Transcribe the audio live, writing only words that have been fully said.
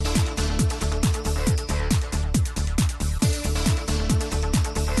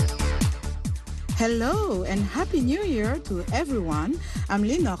Hello and Happy New Year to everyone. I'm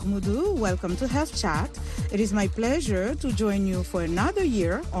Linord Moudou. Welcome to Health Chat. It is my pleasure to join you for another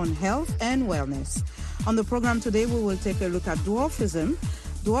year on health and wellness. On the program today, we will take a look at dwarfism.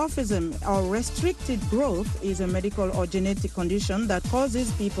 Dwarfism, or restricted growth, is a medical or genetic condition that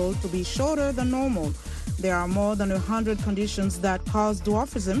causes people to be shorter than normal. There are more than 100 conditions that cause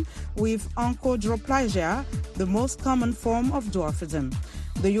dwarfism, with achondroplasia the most common form of dwarfism.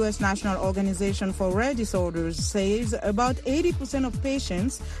 The U.S. National Organization for Rare Disorders says about 80% of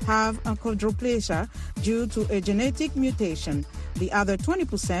patients have achondroplasia due to a genetic mutation. The other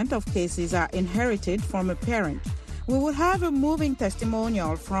 20% of cases are inherited from a parent. We will have a moving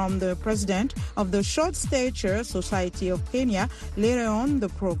testimonial from the president of the Short Stature Society of Kenya later on the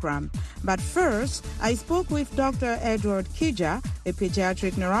program. But first, I spoke with Dr. Edward Kija, a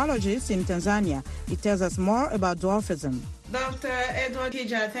pediatric neurologist in Tanzania. He tells us more about dwarfism. Dr. Edward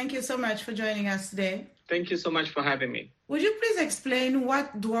Kija, thank you so much for joining us today. Thank you so much for having me. Would you please explain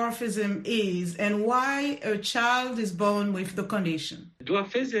what dwarfism is and why a child is born with the condition?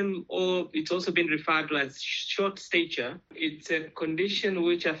 Dwarfism, or it's also been referred to as short stature, it's a condition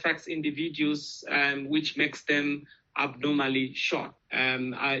which affects individuals which makes them abnormally short.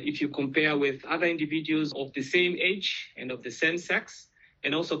 If you compare with other individuals of the same age and of the same sex,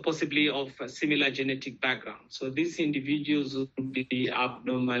 and also possibly of a similar genetic background. So these individuals will be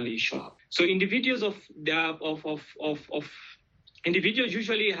abnormally short. So individuals individuals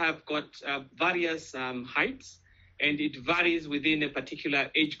usually have got various heights, and it varies within a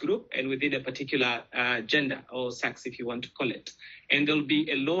particular age group and within a particular gender or sex, if you want to call it. And there'll be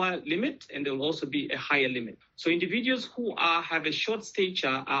a lower limit, and there'll also be a higher limit. So individuals who have a short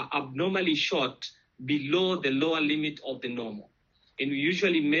stature are abnormally short below the lower limit of the normal. And we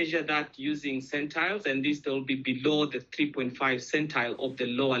usually measure that using centiles, and this will be below the 3.5 centile of the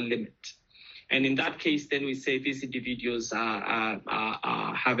lower limit. And in that case, then we say these individuals have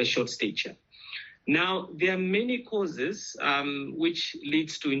a short stature. Now, there are many causes which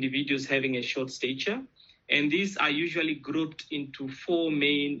leads to individuals having a short stature, and these are usually grouped into four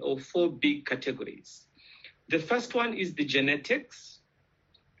big categories. The first one is the genetics,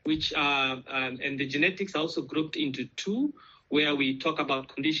 which are, and the genetics are also grouped into two, where we talk about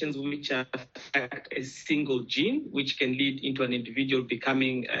conditions which affect a single gene, which can lead into an individual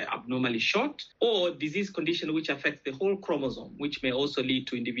becoming abnormally short, or disease condition which affects the whole chromosome, which may also lead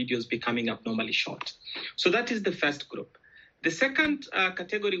to individuals becoming abnormally short. So that is the first group. The second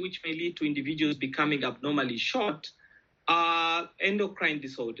category which may lead to individuals becoming abnormally short are endocrine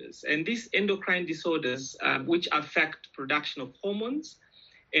disorders. And these endocrine disorders, which affect production of hormones,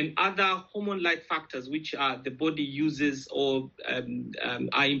 and other hormone-like factors which the body uses or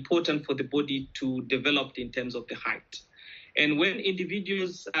are important for the body to develop in terms of the height. And when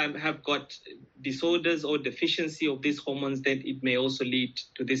individuals have got disorders or deficiency of these hormones, then it may also lead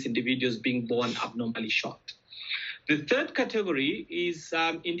to these individuals being born abnormally short. The third category is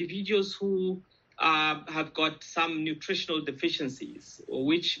individuals who have got some nutritional deficiencies,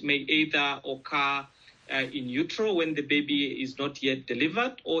 which may either occur in utero when the baby is not yet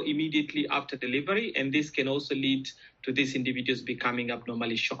delivered or immediately after delivery, and this can also lead to these individuals becoming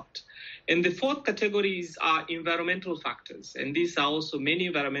abnormally short. And the fourth categories are environmental factors, and these are also many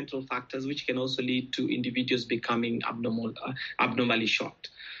environmental factors which can also lead to individuals becoming abnormally short.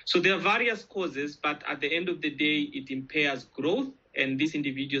 So there are various causes, but at the end of the day, it impairs growth, and these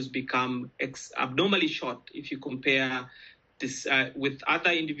individuals become abnormally short if you compare this with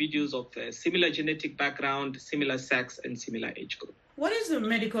other individuals of a similar genetic background, similar sex, and similar age group. What is the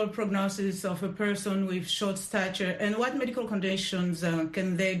medical prognosis of a person with short stature, and what medical conditions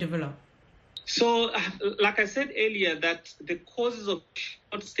can they develop? So, like I said earlier, that the causes of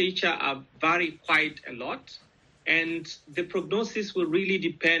short stature vary quite a lot, and the prognosis will really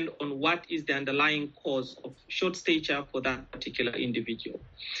depend on what is the underlying cause of short stature for that particular individual.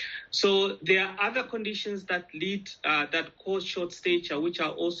 So there are other conditions that cause short stature, which are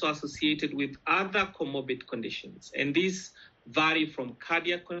also associated with other comorbid conditions. And these vary from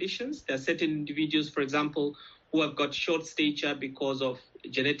cardiac conditions. There are certain individuals, for example, who have got short stature because of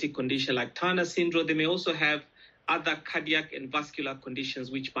genetic condition like Turner syndrome. They may also have other cardiac and vascular conditions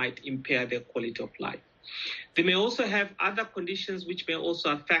which might impair their quality of life. They may also have other conditions which may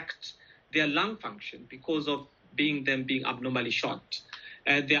also affect their lung function because of being abnormally short.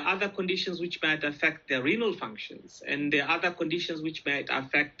 There are other conditions which might affect their renal functions, and there are other conditions which might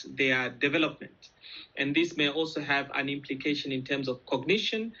affect their development. And this may also have an implication in terms of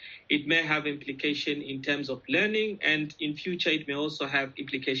cognition. It may have implication in terms of learning, and in future it may also have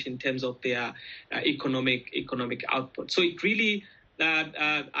implication in terms of their economic output. So it really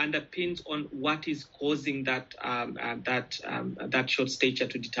underpins on what is causing that short stature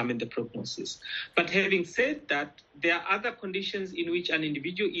to determine the prognosis. But having said that, there are other conditions in which an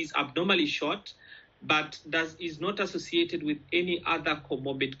individual is abnormally short, but is not associated with any other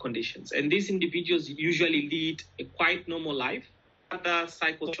comorbid conditions. And these individuals usually lead a quite normal life. Other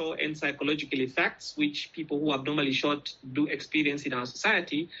psychosocial and psychological effects, which people who are abnormally short do experience in our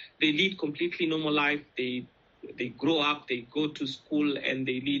society, they lead completely normal life. They grow up, they go to school, and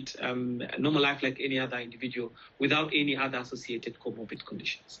they lead a normal life like any other individual without any other associated comorbid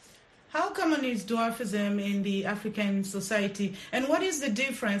conditions. How common is dwarfism in the African society, and what is the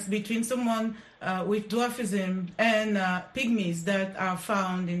difference between someone with dwarfism and pygmies that are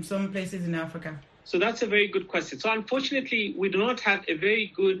found in some places in Africa? So that's a very good question. So unfortunately, we do not have a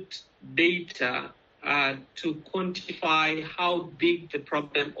very good data to quantify how big the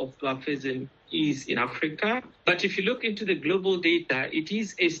problem of dwarfism is in Africa. But if you look into the global data, it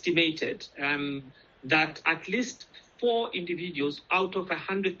is estimated that at least 4 individuals out of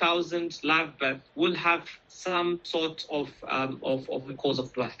 100,000 live births will have some sort of the cause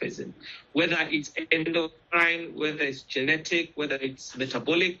of dwarfism, whether it's endocrine, whether it's genetic, whether it's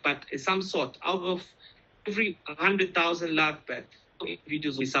metabolic, but some sort. Out of every 100,000 live births,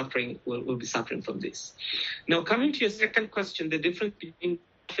 individuals will be suffering from this. Now, coming to your second question, the difference between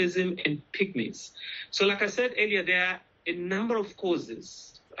dwarfism and pygmies. So, like I said earlier, there are a number of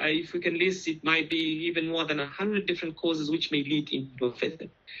causes. If we can list, it might be even more than 100 different causes which may lead into dwarfism.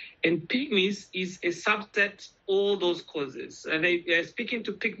 And pygmies is a subset of all those causes. And speaking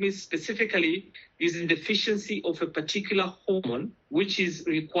to pygmies specifically, is a deficiency of a particular hormone which is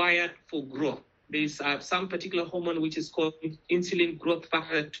required for growth. There is some particular hormone which is called insulin growth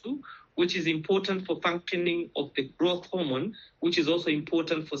factor 2, which is important for functioning of the growth hormone, which is also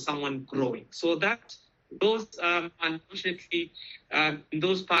important for someone growing. So that those, unfortunately, in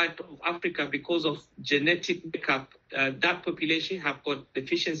those parts of Africa, because of genetic makeup, that population have got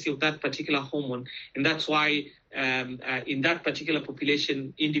deficiency of that particular hormone. And that's why in that particular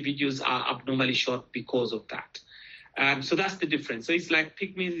population, individuals are abnormally short because of that. So that's the difference. So it's like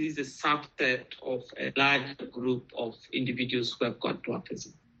pygmies is a subset of a large group of individuals who have got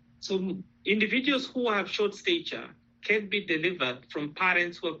dwarfism. So individuals who have short stature can be delivered from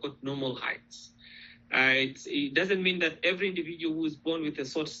parents who have got normal heights. It doesn't mean that every individual who is born with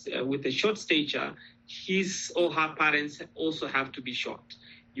a short stature, his or her parents also have to be short.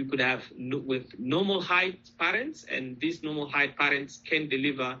 You could have with normal height parents, and these normal height parents can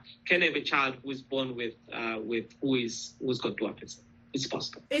have a child who is born who's got dwarfism. It's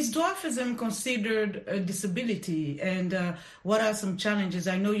possible. Is dwarfism considered a disability, and what are some challenges?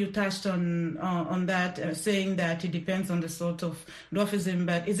 I know you touched on that, saying that it depends on the sort of dwarfism,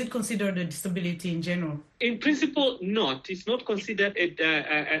 but is it considered a disability in general? In principle, not. It's not considered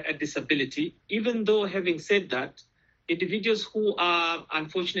a disability, even though, having said that, individuals who are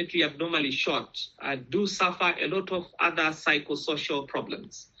unfortunately abnormally short do suffer a lot of other psychosocial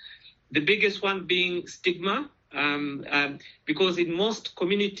problems. The biggest one being stigma. Because in most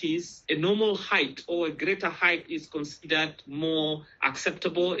communities, a normal height or a greater height is considered more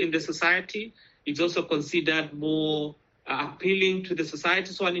acceptable in the society. It's also considered more appealing to the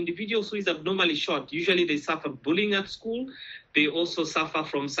society. So an individual who is abnormally short, usually they suffer bullying at school. They also suffer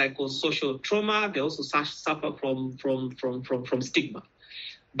from psychosocial trauma. They also suffer from stigma.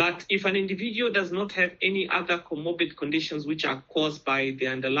 But if an individual does not have any other comorbid conditions which are caused by the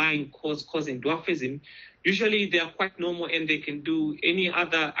underlying cause causing dwarfism, usually they are quite normal and they can do any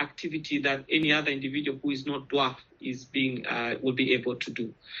other activity that any other individual who is not dwarf will be able to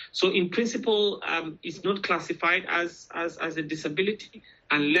do. So in principle, it's not classified as a disability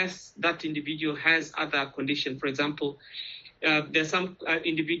unless that individual has other conditions. For example, there are some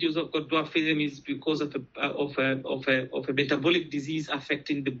individuals who have got dwarfism is because of a metabolic disease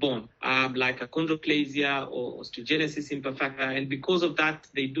affecting the bone, like achondroplasia or osteogenesis imperfecta, and because of that,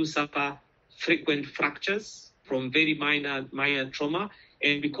 they do suffer frequent fractures from very minor trauma,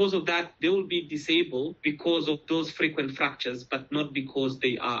 and because of that, they will be disabled because of those frequent fractures, but not because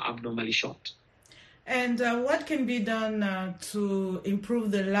they are abnormally short. And what can be done to improve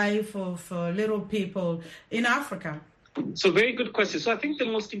the life of little people in Africa? So very good question. So I think the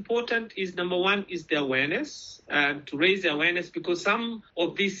most important is, number one, is the awareness, to raise the awareness, because some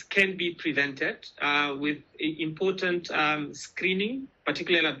of this can be prevented with important screening,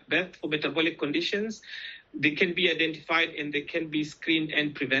 particularly at birth for metabolic conditions. They can be identified and they can be screened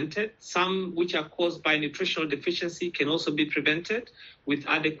and prevented. Some which are caused by nutritional deficiency can also be prevented with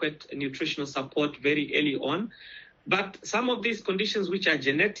adequate nutritional support very early on. But some of these conditions which are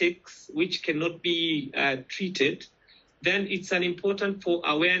genetics, which cannot be treated, then it's an important for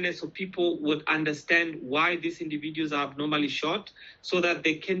awareness so people would understand why these individuals are abnormally short, so that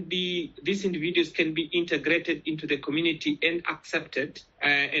these individuals can be integrated into the community and accepted,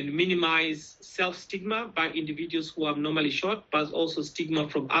 and minimize self-stigma by individuals who are abnormally short, but also stigma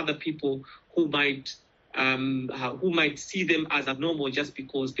from other people who might see them as abnormal just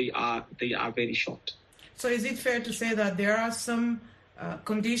because they are very short. So is it fair to say that there are some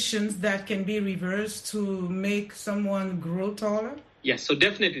conditions that can be reversed to make someone grow taller? Yes, so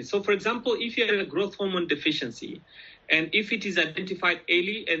definitely. So for example, if you have a growth hormone deficiency, and if it is identified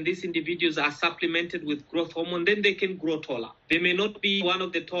early and these individuals are supplemented with growth hormone, then they can grow taller. They may not be one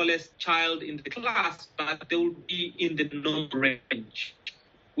of the tallest child in the class, but they will be in the normal range,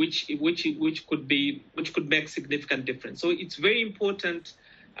 which could make significant difference. So it's very important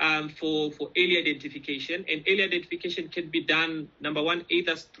for early identification, and early identification can be done, number one,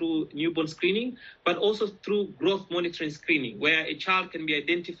 either through newborn screening, but also through growth monitoring screening, where a child can be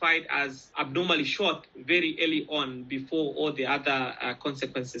identified as abnormally short very early on before all the other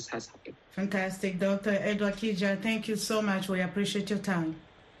consequences has happened. Fantastic. Dr. Edward Kija, thank you so much. We appreciate your time.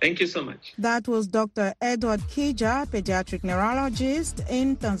 Thank you so much. That was Dr. Edward Kija, pediatric neurologist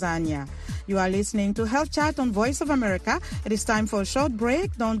in Tanzania. You are listening to Health Chat on Voice of America. It is time for a short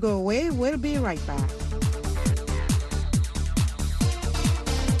break. Don't go away. We'll be right back.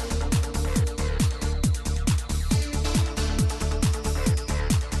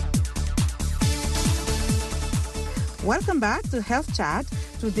 Welcome back to Health Chat.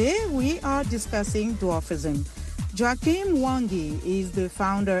 Today we are discussing dwarfism. Joaquim Wangi is the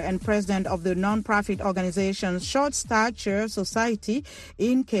founder and president of the non-profit organization Short Stature Society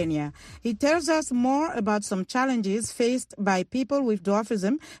in Kenya. He tells us more about some challenges faced by people with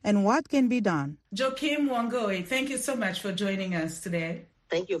dwarfism and what can be done. Joaquim Wangi, thank you so much for joining us today.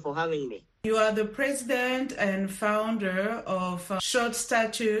 Thank you for having me. You are the president and founder of Short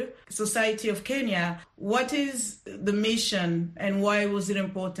Stature Society of Kenya. What is the mission and why was it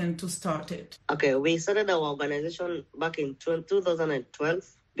important to start it? Okay, we started our organization back in 2012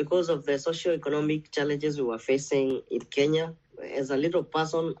 because of the socio-economic challenges we were facing in Kenya. As a little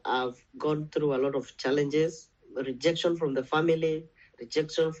person, I've gone through a lot of challenges, rejection from the family,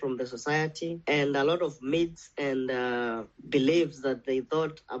 rejection from the society, and a lot of myths and beliefs that they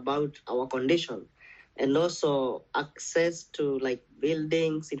thought about our condition, and also access to like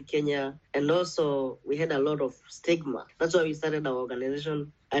buildings in Kenya, and also we had a lot of stigma. That's why we started our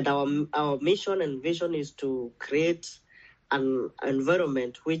organization, and our mission and vision is to create an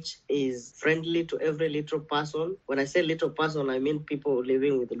environment which is friendly to every little person. When I say little person, I mean people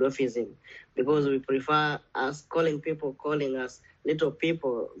living with dwarfism, because we prefer us calling us little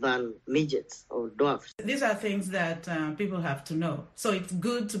people than midgets or dwarfs. These are things that people have to know. So it's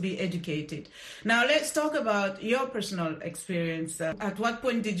good to be educated. Now let's talk about your personal experience. At what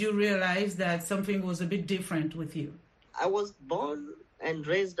point did you realize that something was a bit different with you? I was born and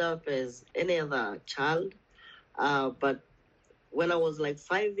raised up as any other child, but when I was like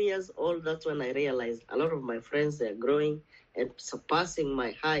 5 years old, that's when I realized a lot of my friends are growing and surpassing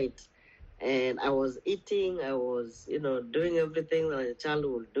my height. And I was eating, I was, doing everything that a child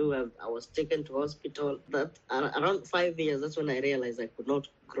would do. I was taken to hospital. That around 5 years, that's when I realized I could not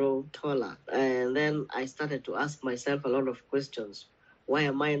grow taller. And then I started to ask myself a lot of questions. Why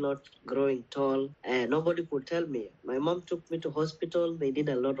am I not growing tall? And nobody could tell me. My mom took me to hospital. They did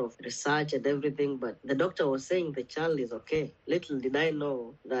a lot of research and everything, but the doctor was saying the child is okay. Little did I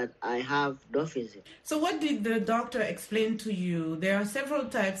know that I have dwarfism. So what did the doctor explain to you? There are several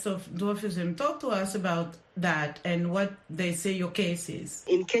types of dwarfism. Talk to us about that and what they say your case is.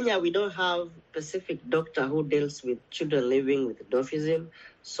 In Kenya, we don't have a specific doctor who deals with children living with dwarfism.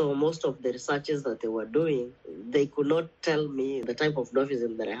 So most of the researches that they were doing, they could not tell me the type of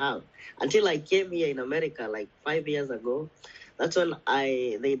dwarfism that I have. Until I came here in America like 5 years ago, that's when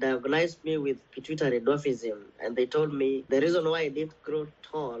they diagnosed me with pituitary dwarfism. And they told me the reason why I didn't grow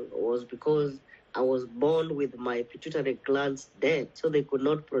tall was because I was born with my pituitary glands dead. So they could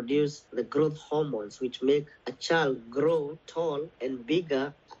not produce the growth hormones, which make a child grow tall and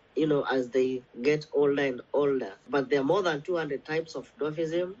bigger as they get older and older. But there are more than 200 types of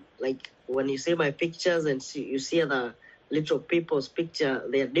dwarfism. Like when you see my pictures and you see the little people's picture,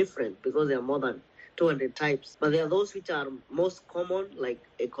 they are different because there are more than 200 types. But there are those which are most common, like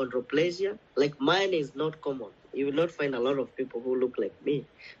achondroplasia. Like mine is not common. You will not find a lot of people who look like me.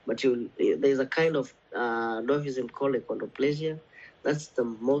 But there's a kind of dwarfism called achondroplasia. That's the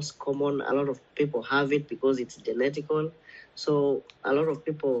most common. A lot of people have it because it's genetical. So a lot of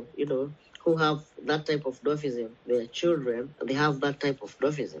people, who have that type of dwarfism, their children, they have that type of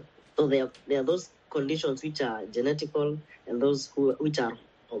dwarfism. So there are those conditions which are genetical and those which are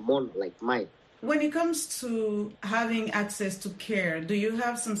hormonal, like mine. When it comes to having access to care, do you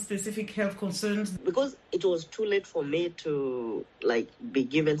have some specific health concerns? Because it was too late for me to be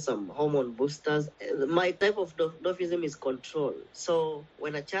given some hormone boosters. My type of dwarfism is controlled. So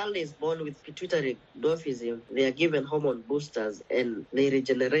when a child is born with pituitary dwarfism, they are given hormone boosters and they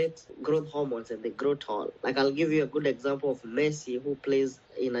regenerate growth hormones and they grow tall. Like I'll give you a good example of Messi, who plays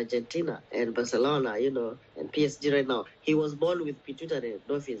in Argentina and Barcelona, and PSG right now. He was born with pituitary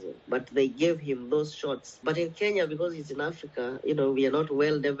dwarfism, but they gave him those shots. But in Kenya, because it's in Africa, we are not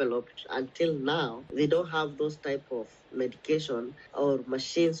well developed until now. They don't have those type of medication or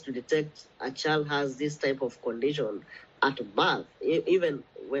machines to detect a child has this type of condition at birth, even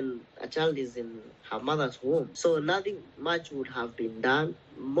when a child is in her mother's womb. So nothing much would have been done.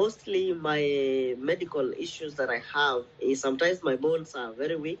 Mostly my medical issues that I have is sometimes my bones are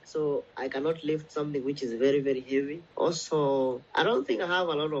very weak, so I cannot lift something which is very, very heavy. Also, I don't think I have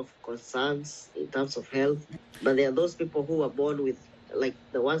a lot of concerns in terms of health, but there are those people who are born with, like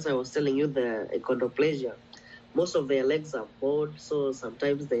the ones I was telling you, the achondroplasia. Most of their legs are bowed, so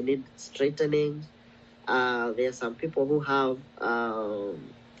sometimes they need straightening. There are some people who have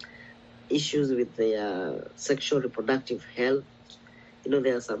issues with their sexual reproductive health.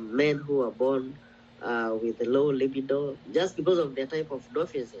 There are some men who are born with a low libido just because of their type of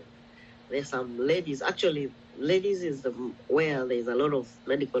dwarfism. There are some ladies, actually, ladies is where there's a lot of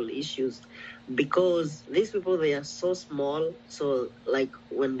medical issues because these people, they are so small. So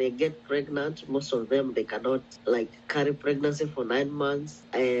when they get pregnant, most of them, they cannot carry pregnancy for 9 months.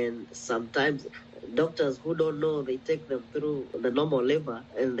 And sometimes doctors who don't know, they take them through the normal labor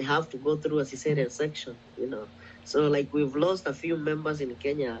and they have to go through a cesarean section, So we've lost a few members in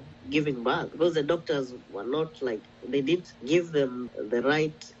Kenya giving birth because the doctors were not they didn't give them the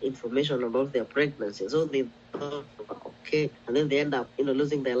right information about their pregnancy. So they thought, okay, and then they end up,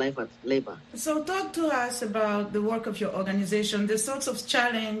 losing their life at labor. So talk to us about the work of your organization, the sorts of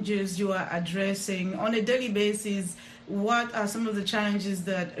challenges you are addressing on a daily basis. What are some of the challenges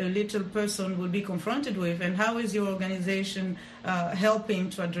that a little person will be confronted with, and how is your organization helping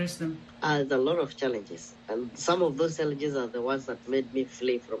to address them? There's a lot of challenges, and some of those challenges are the ones that made me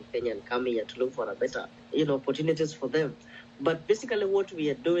flee from Kenya and come here to look for a better, opportunities for them. But basically what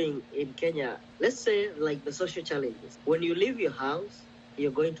we are doing in Kenya, let's say the social challenges. When you leave your house,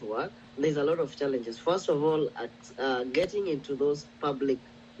 you're going to work, there's a lot of challenges. First of all, at getting into those public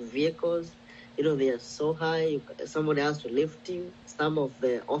vehicles, they are so high, somebody has to lift you. Some of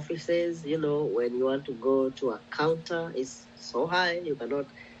the offices, when you want to go to a counter, is so high, you cannot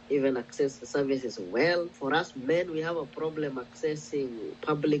even access the services well. For us men, we have a problem accessing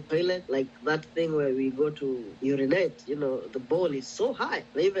public toilet, like that thing where we go to urinate, the bowl is so high.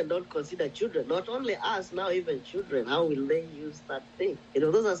 They even don't consider children. Not only us, now even children, how will they use that thing?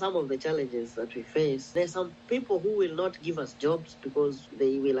 Those are some of the challenges that we face. There's some people who will not give us jobs because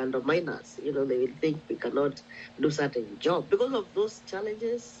they will undermine us. They will think we cannot do certain job. Because of those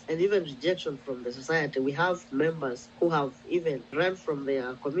challenges and even rejection from the society, we have members who have even run from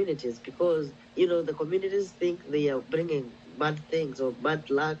their communities because, the communities think they are bringing bad things or bad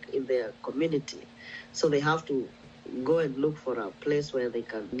luck in their community. So they have to go and look for a place where they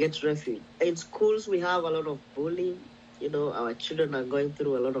can get refuge. In schools, we have a lot of bullying. Our children are going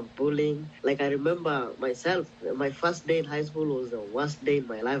through a lot of bullying. I remember myself, my first day in high school was the worst day in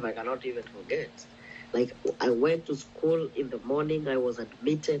my life. I cannot even forget. I went to school in the morning. I was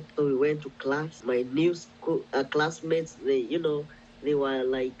admitted. So we went to class. My new school classmates, they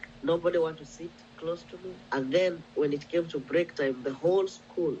were nobody wanted to sit close to me. And then when it came to break time, the whole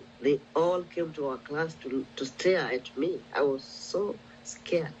school, they all came to our class to stare at me. I was so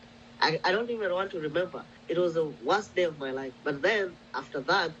scared. I don't even want to remember. It was the worst day of my life. But then after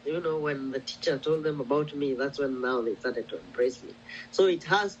that, when the teacher told them about me, that's when now they started to embrace me. So it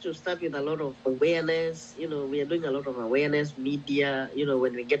has to start with a lot of awareness. We are doing a lot of awareness, media,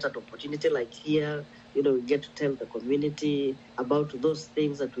 when we get an opportunity like here, we get to tell the community about those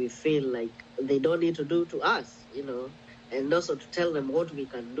things that we feel like they don't need to do to us, and also to tell them what we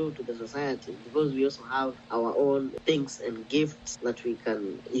can do to the society, because we also have our own things and gifts that we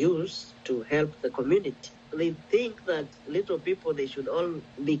can use to help the community. They think that little people, they should all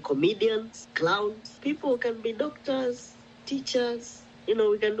be comedians, clowns. People can be doctors, teachers,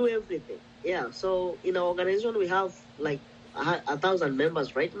 we can do everything. Yeah, so in our organization, we have 1,000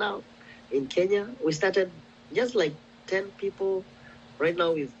 members right now. In Kenya, we started just 10 people. Right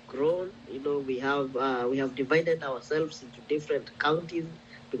now we've grown. We have divided ourselves into different counties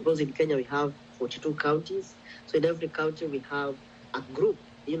because in Kenya we have 42 counties. So in every county we have a group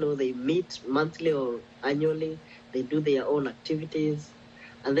They meet monthly or annually. They do their own activities.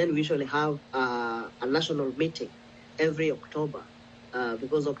 And then we usually have a national meeting every October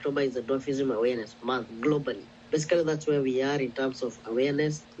because October is the Dwarfism Awareness Month globally. Basically, that's where we are in terms of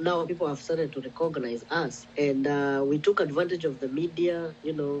awareness. Now people have started to recognize us. And we took advantage of the media,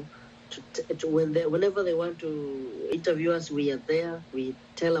 whenever they want to interview us, we are there. We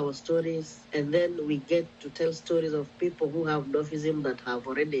tell our stories, and then we get to tell stories of people who have dwarfism that have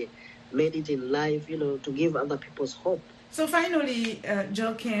already made it in life, to give other people's hope. So finally,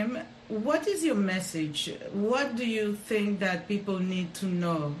 Joachim, what is your message? What do you think that people need to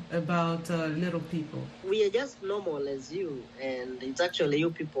know about little people? We are just normal as you, and it's actually you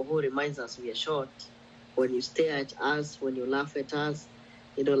people who reminds us we are short. When you stare at us, when you laugh at us,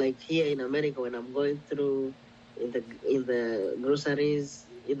 like here in America, when I'm going through in the groceries,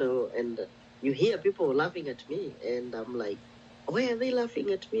 and you hear people laughing at me, and I'm like, why are they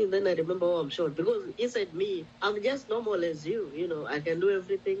laughing at me? And then I remember, I'm short. Because inside me, I'm just normal as you. I can do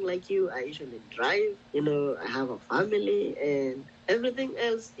everything like you. I usually drive. I have a family, and everything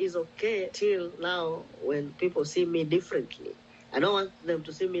else is okay till now when people see me differently. I don't want them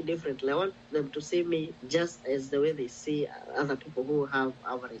to see me differently. I want them to see me just as the way they see other people who have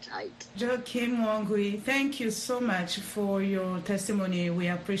average height. Joachim Mwangui, thank you so much for your testimony. We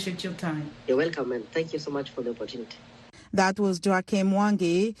appreciate your time. You're welcome, and thank you so much for the opportunity. That was Joachim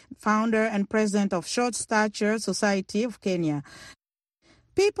Mwangi, founder and president of Short Stature Society of Kenya.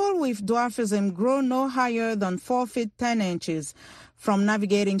 People with dwarfism grow no higher than 4 feet 10 inches. From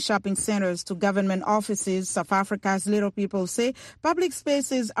navigating shopping centers to government offices, South Africa's little people say public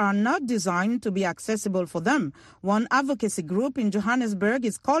spaces are not designed to be accessible for them. One advocacy group in Johannesburg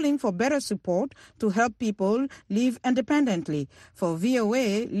is calling for better support to help people live independently. For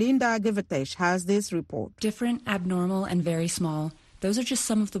VOA, Linda Gevetesh has this report. Different, abnormal, and very small. Those are just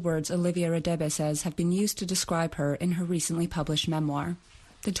some of the words Olivia Radebe says have been used to describe her in her recently published memoir.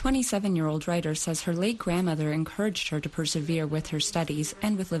 The 27-year-old writer says her late grandmother encouraged her to persevere with her studies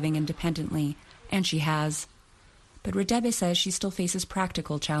and with living independently, and she has. But Radebe says she still faces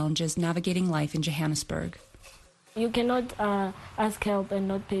practical challenges navigating life in Johannesburg. You cannot ask help and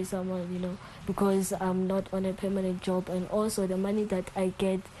not pay someone, because I'm not on a permanent job, and also the money that I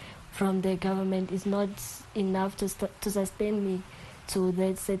get from the government is not enough to sustain me to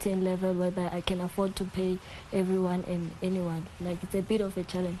that certain level whether I can afford to pay everyone and anyone. It's a bit of a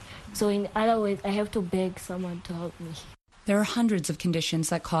challenge. So in other words, I have to beg someone to help me. There are hundreds of conditions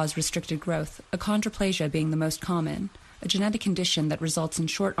that cause restricted growth, achondroplasia being the most common, a genetic condition that results in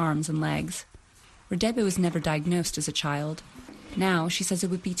short arms and legs. Radebe was never diagnosed as a child. Now, she says it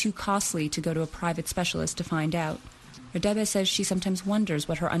would be too costly to go to a private specialist to find out. Radebe says she sometimes wonders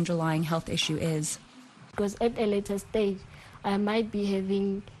what her underlying health issue is. Because at a later stage, I might be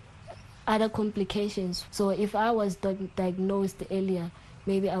having other complications. So if I was diagnosed earlier,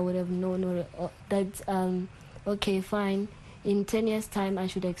 maybe I would have known that, okay, fine, in 10 years' time I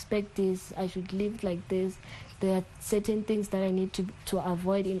should expect this, I should live like this. There are certain things that I need to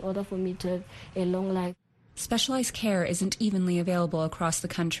avoid in order for me to have a long life. Specialized care isn't evenly available across the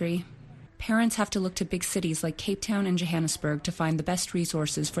country. Parents have to look to big cities like Cape Town and Johannesburg to find the best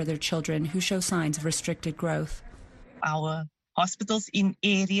resources for their children who show signs of restricted growth. Our hospitals in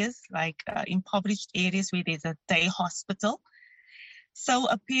areas like impoverished areas where there's a day hospital. So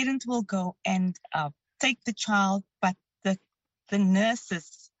a parent will go and take the child, but the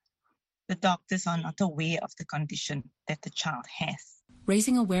nurses, the doctors are not aware of the condition that the child has.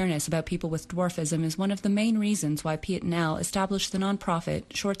 Raising awareness about people with dwarfism is one of the main reasons why P&L established the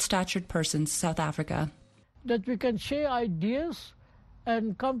nonprofit Short-Statured Persons South Africa. That we can share ideas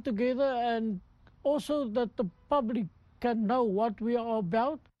and come together, and also that the public can know what we are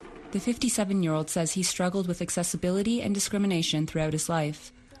about. The 57-year-old says he struggled with accessibility and discrimination throughout his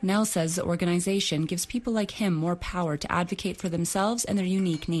life. Nell says the organization gives people like him more power to advocate for themselves and their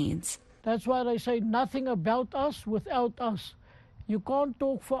unique needs. That's why they say nothing about us without us. You can't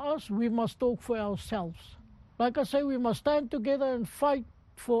talk for us, we must talk for ourselves. Like I say, we must stand together and fight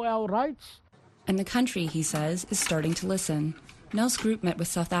for our rights. And the country, he says, is starting to listen. Nell's group met with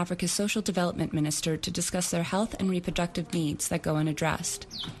South Africa's Social Development Minister to discuss their health and reproductive needs that go unaddressed.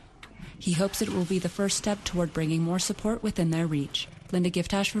 He hopes it will be the first step toward bringing more support within their reach. Linda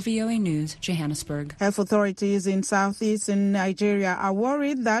Giftash for VOA News, Johannesburg. Health authorities in southeastern Nigeria are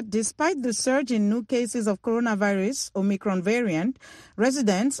worried that despite the surge in new cases of coronavirus, Omicron variant,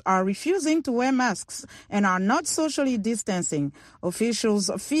 residents are refusing to wear masks and are not socially distancing. Officials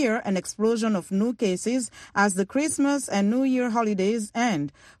fear an explosion of new cases as the Christmas and New Year holidays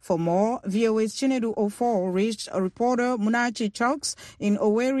end. For more, VOA's Chinedu Ofor reached a reporter Munachi Chokes in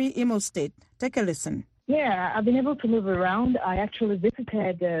Owerri, Imo State. Take a listen. Yeah, I've been able to move around. I actually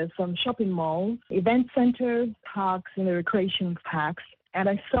visited some shopping malls, event centers, parks, and recreation parks. And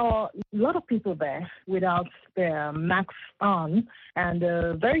I saw a lot of people there without their masks on, and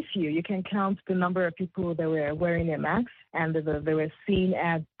very few. You can count the number of people that were wearing their masks, and they were seen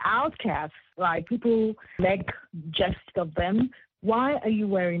as outcasts, like people make jest of them. Why are you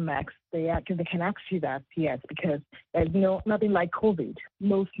wearing masks? They can ask you that, yes, because there's nothing like COVID.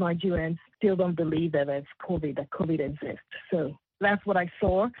 Most Nigerians still don't believe that there's COVID, that COVID exists. So that's what I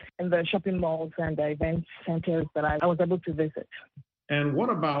saw in the shopping malls and the event centers that I was able to visit. And what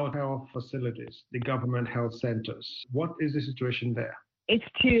about health facilities, the government health centers? What is the situation there? It's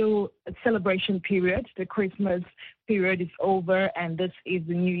still a celebration period. The Christmas period is over, and this is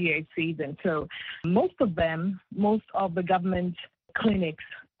the New Year season. So most of the government clinics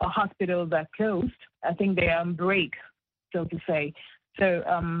or hospitals are closed. I think they are on break, so to say. So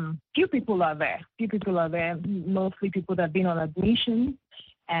few people are there. Mostly people that have been on admission.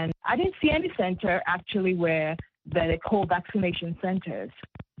 And I didn't see any center actually where they call vaccination centers.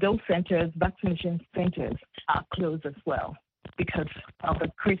 Those centers, vaccination centers, are closed as well because of the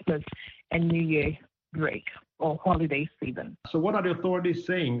Christmas and New Year break or holiday season. So what are the authorities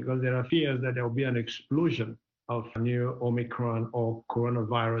saying? Because there are fears that there will be an explosion of new Omicron or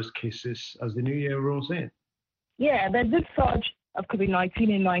coronavirus cases as the new year rolls in. Yeah, there's this surge of COVID-19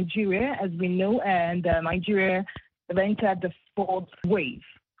 in Nigeria, as we know, and Nigeria have entered the fourth wave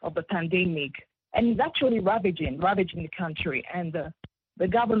of the pandemic. And it's actually ravaging the country. And the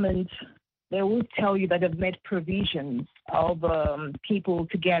government, they will tell you that they've made provisions of people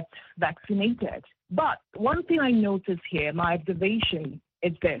to get vaccinated. But one thing I noticed here, my observation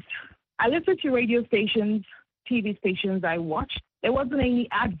is this. I listen to radio stations, TV stations I watch. There wasn't any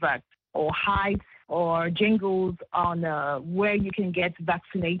adverts or hype or jingles on where you can get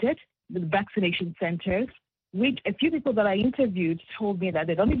vaccinated, the vaccination centers. A few people that I interviewed told me that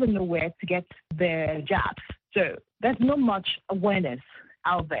they don't even know where to get their jabs. So there's not much awareness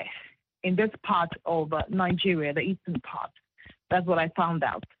out there in this part of Nigeria, the eastern part. That's what I found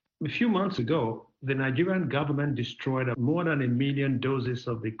out. A few months ago, the Nigerian government destroyed more than 1 million doses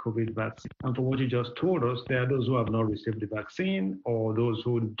of the COVID vaccine. And from what you just told us, there are those who have not received the vaccine or those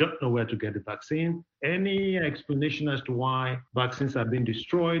who don't know where to get the vaccine. Any explanation as to why vaccines have been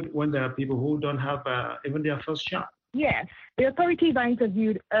destroyed when there are people who don't have even their first shot? Yes. The authorities I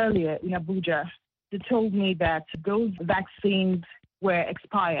interviewed earlier in Abuja, they told me that those vaccines were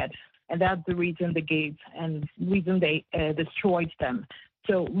expired, and that's the reason they gave and reason they destroyed them.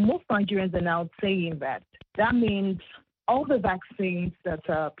 So most Nigerians are now saying that. That means all the vaccines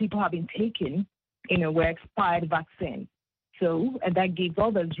that people have been taking, were expired vaccines. So, and that gives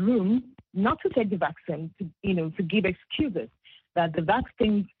others room not to take the vaccine, to give excuses that the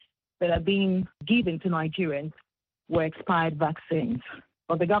vaccines that are being given to Nigerians were expired vaccines.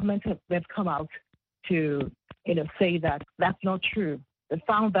 But the government have come out to, say that that's not true. They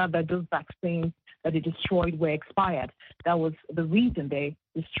found out that those vaccines that they destroyed were expired. That was the reason they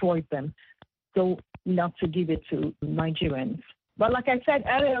destroyed them, so not to give it to Nigerians. But like I said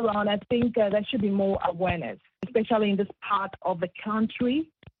earlier on, I think there should be more awareness, especially in this part of the country.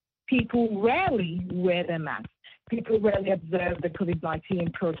 People rarely wear their masks. People rarely observe the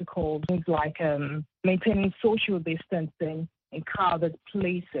COVID-19 protocols, things like maintaining social distancing in crowded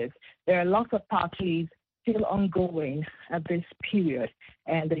places. There are lots of parties still ongoing at this period,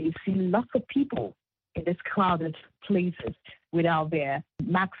 and you see lots of people in these crowded places without their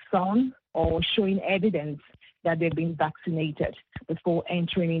masks on or showing evidence that they've been vaccinated before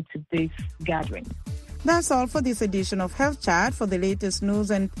entering into this gathering. That's all for this edition of Health Chat. For the latest news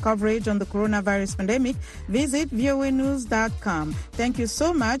and coverage on the coronavirus pandemic, visit voanews.com. Thank you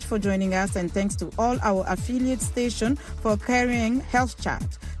so much for joining us, and thanks to all our affiliate stations for carrying Health Chat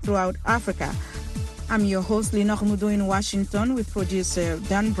throughout Africa. I'm your host, Linord Moudou in Washington, with producer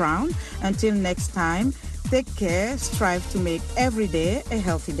Dan Brown. Until next time, take care, strive to make every day a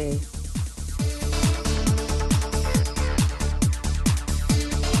healthy day.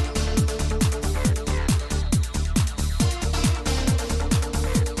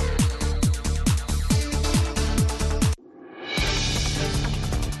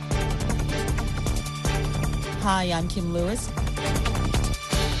 Hi, I'm Kim Lewis.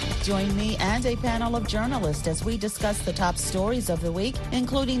 Join me and a panel of journalists as we discuss the top stories of the week,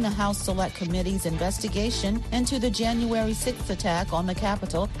 including the House Select Committee's investigation into the January 6th attack on the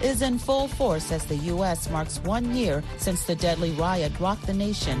Capitol is in full force as the U.S. marks 1 year since the deadly riot rocked the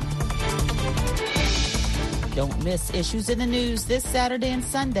nation. Don't miss Issues in the News this Saturday and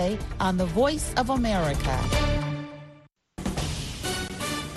Sunday on The Voice of America.